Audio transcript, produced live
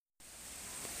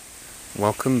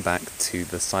Welcome back to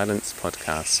the Silence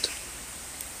Podcast.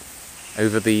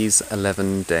 Over these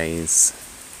 11 days,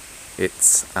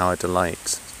 it's our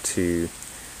delight to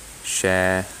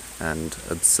share and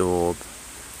absorb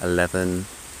 11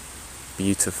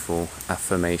 beautiful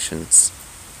affirmations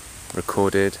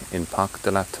recorded in Parc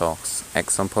de la Torse,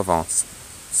 Aix-en-Provence,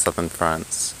 southern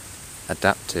France,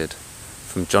 adapted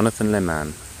from Jonathan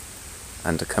Leman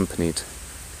and accompanied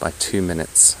by 2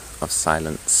 minutes of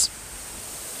silence.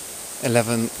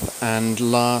 11th and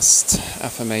last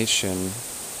affirmation,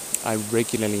 I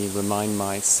regularly remind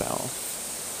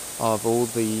myself of all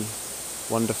the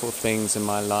wonderful things in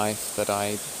my life that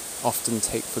I often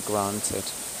take for granted.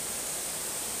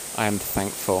 I am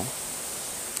thankful.